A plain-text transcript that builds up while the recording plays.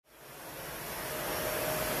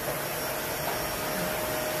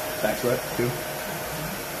Back sweat, too.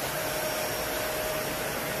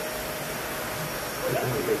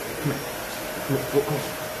 Come on.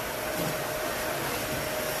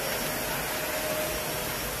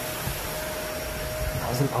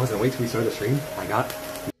 I was gonna wait till we started the stream. I got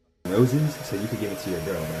roses so you could give it to your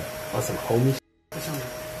girl, man. On some homie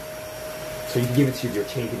so you can give it to your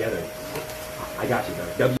chain together. I got you,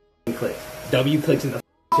 bro. Clix. Clix in the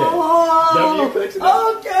Oh! Clix in the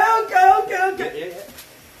Okay. Yeah.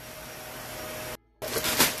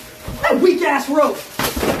 That weak ass rope.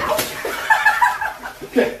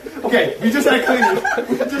 Okay, we just had to clean it.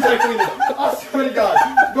 I swear to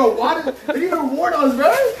God. Bro, why did they even warn us,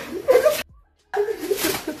 bro?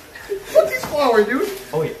 What's these flowers, dude?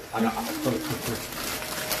 Oh wait, I got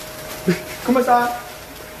Come inside.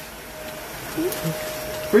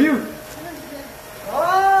 For you.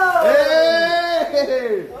 Oh!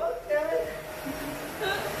 Hey! Okay.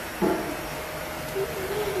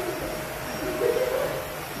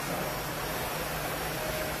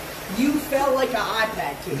 You felt like an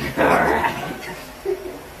iPad kid.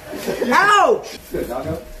 Ouch! Good,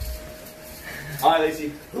 doggo. All right,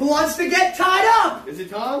 Lacy. Who wants to get tied up? Is it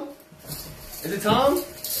Tom? Is it Tom?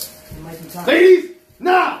 It might be time. Ladies,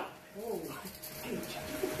 now! Oh. Hey,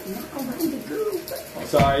 knock around the goo. Oh,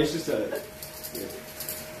 sorry, it's just a...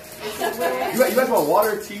 Yeah. You guys want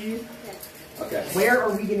water, tea? Okay. Where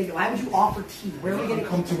are we gonna go? Why would you offer tea? Where are we gonna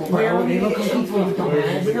come to? Where are we gonna get tea from?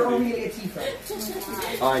 Where are we gonna get tea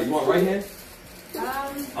from? Alright, you want right hand?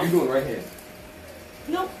 I'm doing right hand.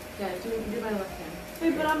 Nope. Yeah, do my left hand.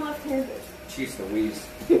 Wait, but I'm left-handed. Jeez Louise.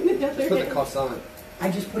 Just put the cuffs on.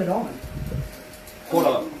 I just put it on. Hold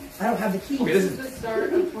up. I don't have the key. Okay, This is the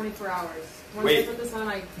start of 24 hours. Once Wait. I put this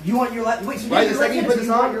on, You want your left? Wait, so Right, the second you put this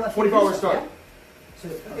on, 24-hour start. Yeah? So,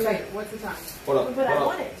 Okay, wait, what's the time? Hold up. But I hold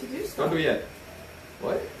want up. it to do Don't stuff. do it yet.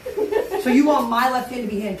 What? so you want my left hand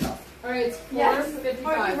to be handcuffed? Alright, it's Yes. 4:55.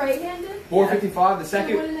 Are you right-handed? 4:55, the So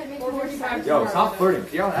second. wouldn't it make more 4:55. sense? Yo, stop flirting.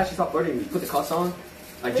 Y'all actually stop flirting. You put the cuffs on.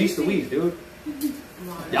 Like Jeez Louise, dude. Come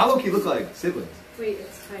on. Y'all low-key look like siblings. Wait,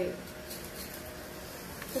 it's tight.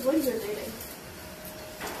 Siblings are dating.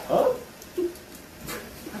 Huh?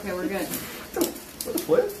 Okay, we're good.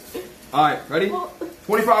 What? Alright, ready?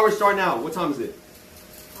 24 hours start now. What time is it?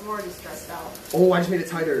 I'm already stressed out. Oh, I just made it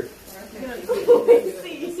tighter.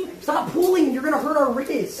 Stop pulling! You're gonna hurt our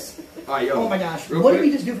wrists. Alright, yo. Oh my gosh! Real What quick, did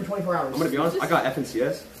we just do for 24 hours? I'm gonna be honest. I got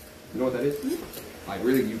FNCS. You know what that is? Like,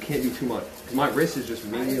 really, you can't do too much. Cause my wrist is just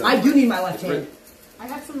mainly like... I do need my left hand. I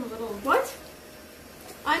have some little... What?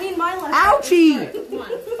 I need my left. Ouchie! Come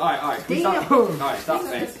on. Alright. Damn. Stop. Alright, stop. Stop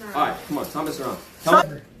messing around. Alright, come on. Stop messing around. Stop.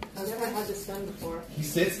 I've never had this done before. He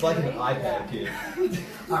sits like an iPad kid.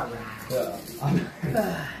 Alright.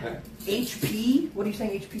 Yeah. HP? What are you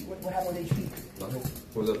saying, HP? What happened with HP?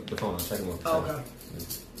 What was the phone? I'm checking one. Oh, okay.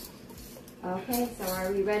 Okay, so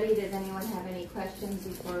are we ready? Does anyone have any questions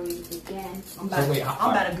before we begin? I'm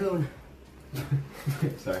bad a goon.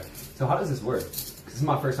 Sorry. So how does this work? 'Cause this is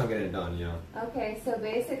my first time getting it done, you know? Okay, so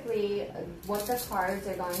basically what the cards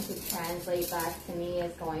are going to translate back to me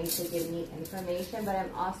is going to give me information, but I'm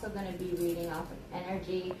also going to be reading off of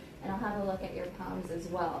energy, and I'll have a look at your palms as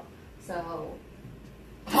well. So...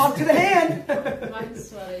 Talk to the hand! Mine's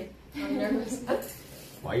sweaty. I'm nervous.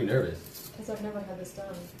 Why are you nervous? Because I've never had this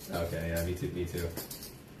done. Okay, yeah, me too.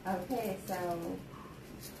 Okay, so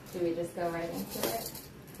should we just go right into it?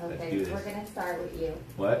 Let's Okay, do this. we're going to start with you.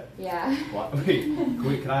 What? Yeah. What?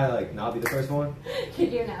 Wait, can I like not be the first one?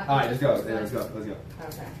 Could you now? Alright, let's go. Let's go.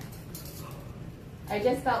 Okay. I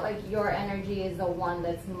just felt like your energy is the one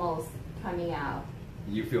that's most coming out.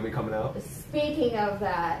 You feel me coming out? Speaking of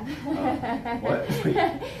that, What?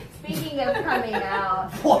 speaking of coming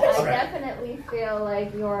out, What? I definitely feel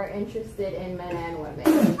like you're interested in men and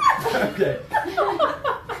women. Okay.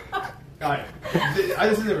 Alright.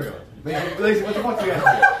 This is real. Lacey, what the fuck do you have to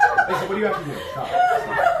do? Lacey, what do you have to do?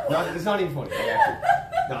 Stop. No, it's not even funny. Like, actually.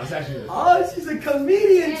 No, it's actually. Oh, she's a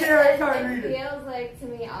comedian tarot card It reader. feels like to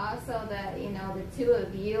me also that, you know, the two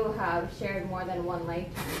of you have shared more than one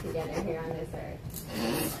lifetime together here on this earth.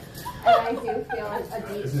 And I do feel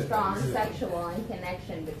a deep, strong sexual and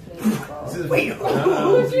connection between you both. Wait,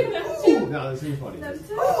 No, this is funny.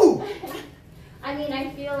 Ooh! I mean, I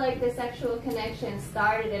feel like the sexual connection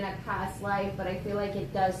started in a past life, but I feel like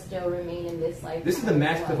it does still remain in this life. This is the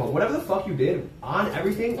max clip on whatever the fuck you did on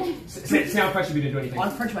everything. Say on friendship you didn't do anything. On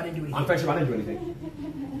friendship, I didn't do anything. On friendship I didn't do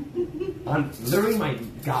anything. On literally my He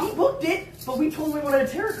god. booked it, but we told him we wanted a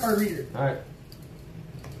tarot card reader. Alright.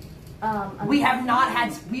 We've not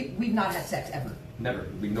had sex ever. Never.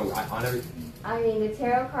 We know. On every. I mean, the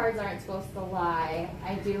tarot cards aren't supposed to lie.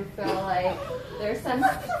 I do feel like there's some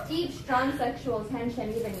deep, strong sexual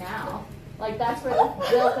tension even now. Like, that's where the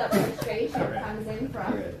built-up frustration comes in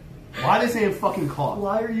from. Okay. Why are they saying fucking cock?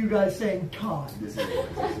 Why are you guys saying cock? This is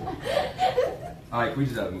Alright, can we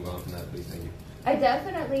just move on from that, please? Thank you. I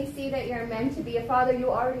definitely see that you're meant to be a father. You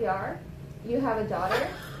already are. You have a daughter.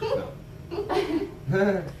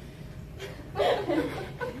 No.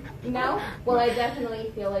 No? Well, I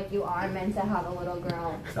definitely feel like you are meant to have a little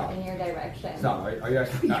girl in your direction. Stop. Are you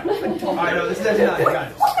actually? Alright, no, this is actually not.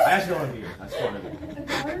 Guys, I actually don't want to be here. I swear to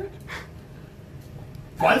be.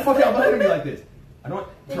 Why the fuck y'all looking at me like this? I don't.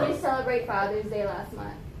 Did you celebrate Father's Day last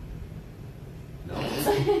month? No.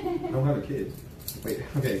 I don't have a kid. Wait.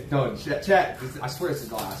 Okay. No. Chat. I swear this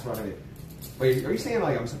is lie. I swear to me. Wait. Are you saying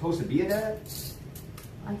like I'm supposed to be a dad?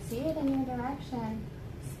 I see it in your direction.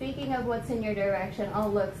 Speaking of what's in your direction, oh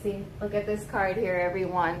look, see, look at this card here,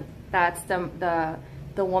 everyone. That's the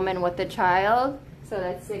woman with the child. So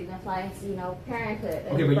that signifies, you know, parenthood.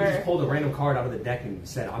 Okay, but you just pulled a random card out of the deck and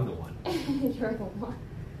said I'm the one. You're the one.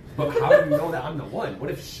 But how do you know that I'm the one? What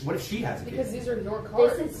if she has a kid? Because these are your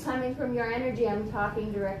cards. This is coming from your energy. I'm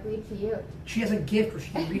talking directly to you. She has a gift where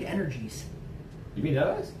she can read energies. You mean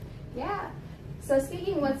those? Yeah. So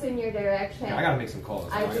speaking what's in your direction, Yeah, I gotta make some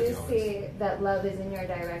calls. I do see that love is in your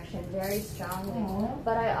direction very strongly. Aww.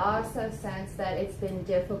 But I also sense that it's been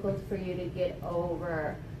difficult for you to get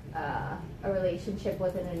over a relationship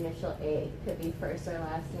with an initial A. Could be first or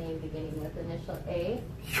last name beginning with initial A.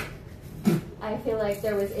 I feel like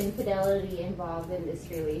there was infidelity involved in this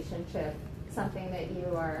relationship. Something that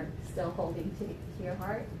you are still holding to your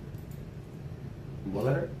heart. What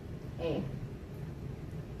letter? A.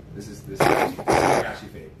 This is actually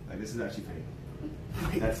fake. Like this is actually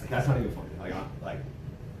fake. That's not even funny. Like,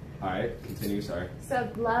 all right, continue. Sorry. So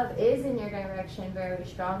love is in your direction very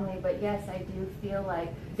strongly, but yes, I do feel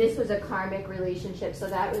like this was a karmic relationship. So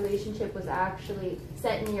that relationship was actually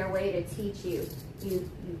set in your way to teach you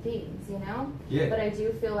things, you know. Yeah. But I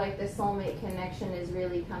do feel like the soulmate connection is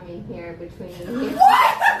really coming here between you.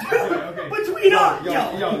 What? Okay. Between us,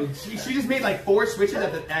 yo, she just made like 4 switches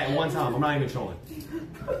at one time. I'm not even trolling.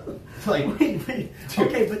 Like, wait. Dude,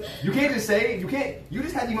 Okay, but you can't just say you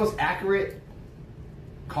just had the most accurate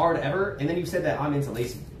card ever, and then you said that I'm into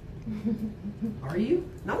Lacy. are you?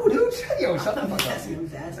 No, dude. Yo, shut the fuck up.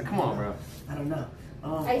 Who's asking? Come on, bro. I don't know.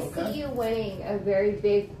 I see you winning a very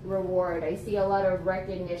big reward. I see a lot of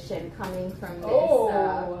recognition coming from this.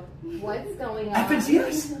 Oh. What's going on?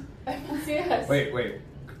 FNCS? Yes. Wait.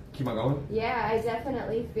 Keep on going. Yeah, I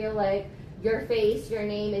definitely feel like your face, your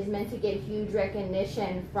name is meant to get huge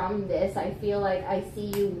recognition from this. I feel like I see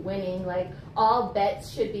you winning. Like, all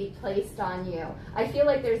bets should be placed on you. I feel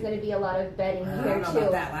like there's going to be a lot of betting I here, don't know too.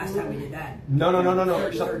 about that. Last time we did that. No.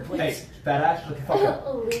 Third Hey, place. fat ass, shut the fuck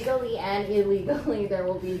up. Legally and illegally, there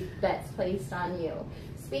will be bets placed on you.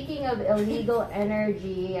 Speaking of illegal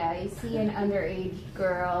energy, I see an underage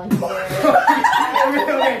girl here.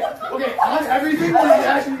 Okay. On everything, this is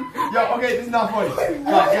actually. Yo, okay, this is not funny. Guys.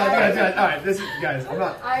 All right, guys. I'm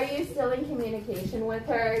not. Are you still in communication with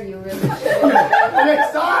her? You really should. Okay,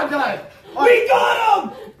 stop, guys. We got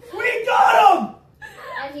him! We got him!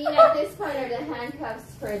 I mean, at this point, are the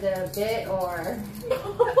handcuffs for the bit or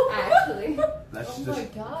actually? That's Oh just my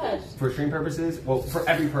gosh. for stream purposes. Well, for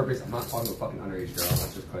every purpose. I'm not talking to a fucking underage girl.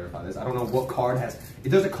 Let's just clarify this. I don't know what card has.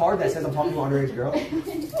 If there's a card that says I'm talking to an underage girl,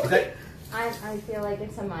 is that? I feel like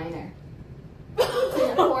it's a minor.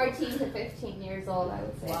 14 to 15 years old, I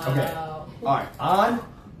would say. Wow. Okay. All right. On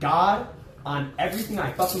God, on everything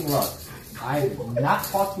I fucking love. I have not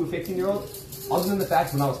talked to a 15-year-old other than the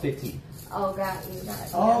fact when I was 15. Oh, got you.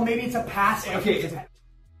 Oh, maybe it's a pass. Okay. It's,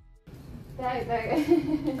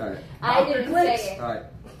 Very. all right. I didn't Clix. say it. All right.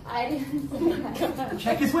 I didn't say that.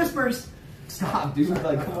 Check his whispers. Stop, dude.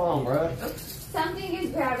 Like, come on, bro. Something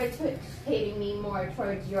is gravitating me more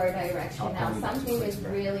towards your direction now. Something is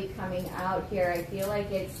really coming out here. I feel like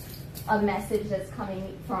it's a message that's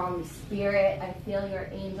coming from spirit. I feel your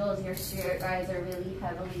angels, your spirit guides are really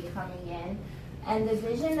heavily coming in. And the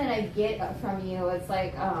vision that I get from you, it's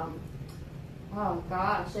like, oh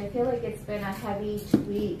gosh, I feel like it's been a heavy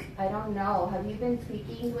tweak. I don't know. Have you been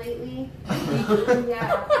tweaking lately?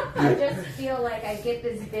 Yeah. I just feel like I get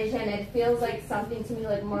this vision. It feels like something to me,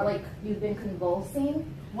 like more like you've been convulsing.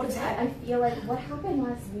 What is that? I feel like, what happened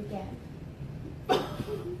last weekend?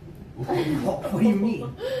 What do you mean?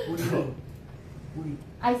 What do you mean?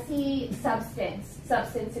 I see substance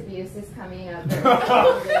abuse is coming up.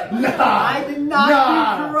 I did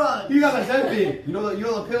not do drugs. He's not a deadbeat. You know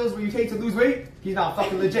the pills where you take to lose weight? He's not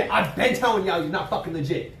fucking legit. I've been telling y'all he's not fucking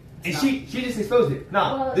legit. And she just exposed it.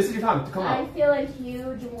 Nah, Well, this is your time to come I out. feel a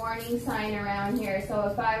huge warning sign around here, so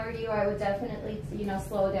if I were you, I would definitely,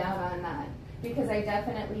 slow down on that. Because I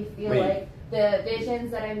definitely feel like the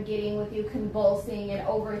visions that I'm getting with you convulsing and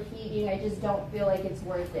overheating, I just don't feel like it's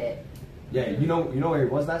worth it. Yeah, you know where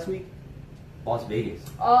it was last week? Las Vegas.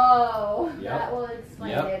 Oh, Yep. that will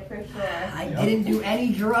explain it for sure. I didn't do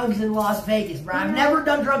any drugs in Las Vegas, bro. I've never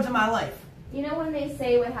done drugs in my life. You know when they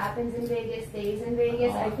say what happens in Vegas stays in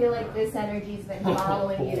Vegas? I feel like this energy's been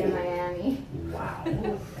following you to Miami.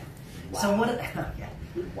 Wow. So what?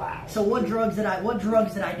 Wow. So what drugs did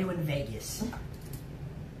I do in Vegas?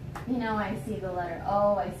 I see the letter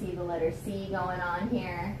O, I see the letter C going on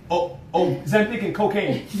here. Oh, Zempic and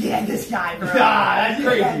cocaine. Yeah, this guy, bro. Nah, that's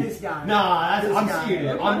crazy. Yeah, this guy. Nah, This I'm guy. seeing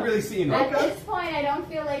it. I'm really seeing it. At this point, I don't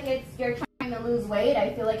feel like you're trying to lose weight.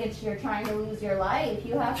 I feel like you're trying to lose your life.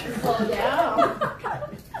 You have to slow down. All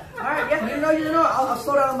right, yeah, you know. I'll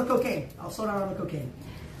slow down on the cocaine.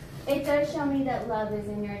 It does show me that love is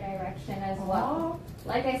in your direction as well.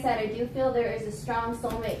 Like I said, I do feel there is a strong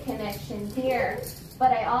soulmate connection here,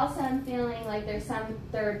 but I also am feeling like there's some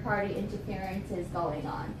third-party interferences going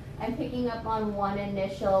on. I'm picking up on one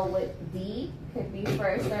initial with D, could be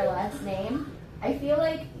first or last name. I feel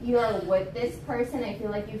like you're with this person. I feel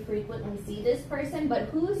like you frequently see this person, but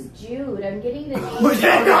who's Jude? I'm getting the name. Yo,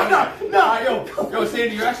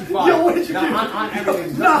 Sandy, you're actually fine. Yo, what did you do? On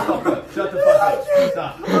everything. No. Shut the fuck up.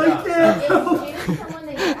 Stop. Is Jude someone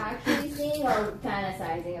that you're actually seeing or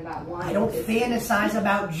fantasizing about one? I don't fantasize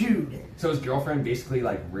about Jude. So his girlfriend basically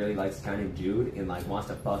really likes this guy named Jude and wants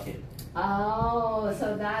to fuck him. Oh,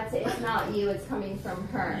 so it's not you, it's coming from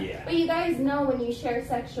her. Yeah. But you guys know when you share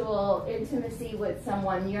sexual intimacy with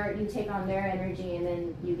someone, you take on their energy and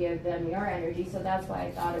then you give them your energy. So that's why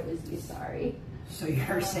I thought it was you, sorry. So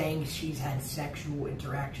you're saying she's had sexual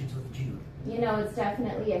interactions with Jude? It's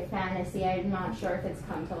definitely a fantasy. I'm not sure if it's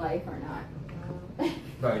come to life or not.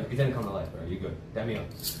 Bro, it didn't come to life, bro. You're good. Damn me up.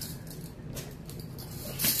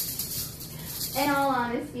 In all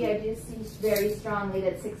honesty, I do see very strongly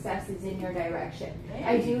that success is in your direction.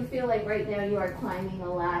 I do feel like right now you are climbing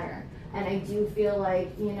a ladder. And I do feel like,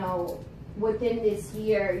 within this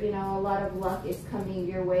year, a lot of luck is coming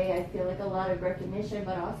your way. I feel like a lot of recognition,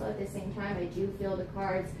 but also at the same time, I do feel the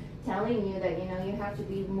cards telling you that, you have to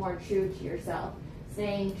be more true to yourself.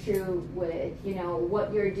 Staying true with,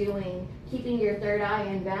 what you're doing, keeping your third eye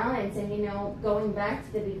in balance, and, going back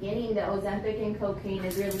to the beginning, the Ozempic and cocaine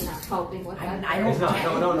is really not helping with that. It's not.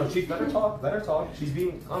 No. Let her talk. She's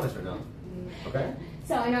being honest right now. Okay?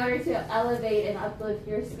 So in order to elevate and uplift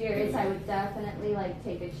your spirits, I would definitely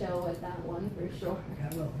take a chill with that one for sure.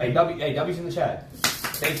 Hey, W's in the chat.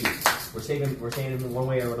 Thank you. We're saying it in one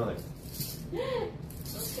way or another.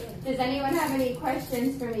 Does anyone have any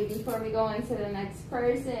questions for me before we go into the next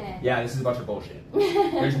person? Yeah, this is a bunch of bullshit.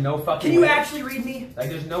 There's no fucking Can you way. actually read me?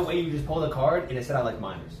 There's no way you just pulled a card and it said I like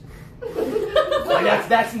minors.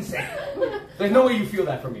 That's insane. There's no way you feel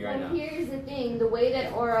that from me right now. Here's the thing, the way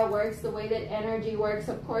that aura works, the way that energy works,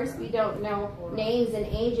 of course we don't know names and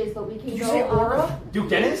ages, but we can Did you go say off- aura? Duke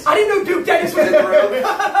Dennis? I didn't know Duke Dennis was in the room.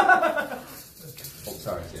 Oh,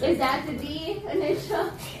 sorry. Is that the D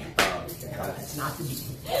initial? That's not the D.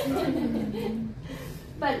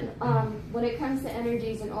 But when it comes to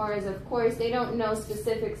energies and auras, of course, they don't know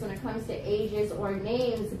specifics when it comes to ages or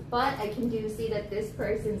names, but I can see that this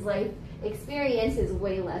person's life experience is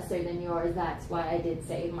way lesser than yours. That's why I did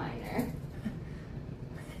say minor.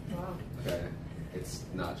 Okay. It's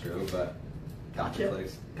not true, but Gotcha.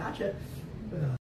 Clix. Gotcha.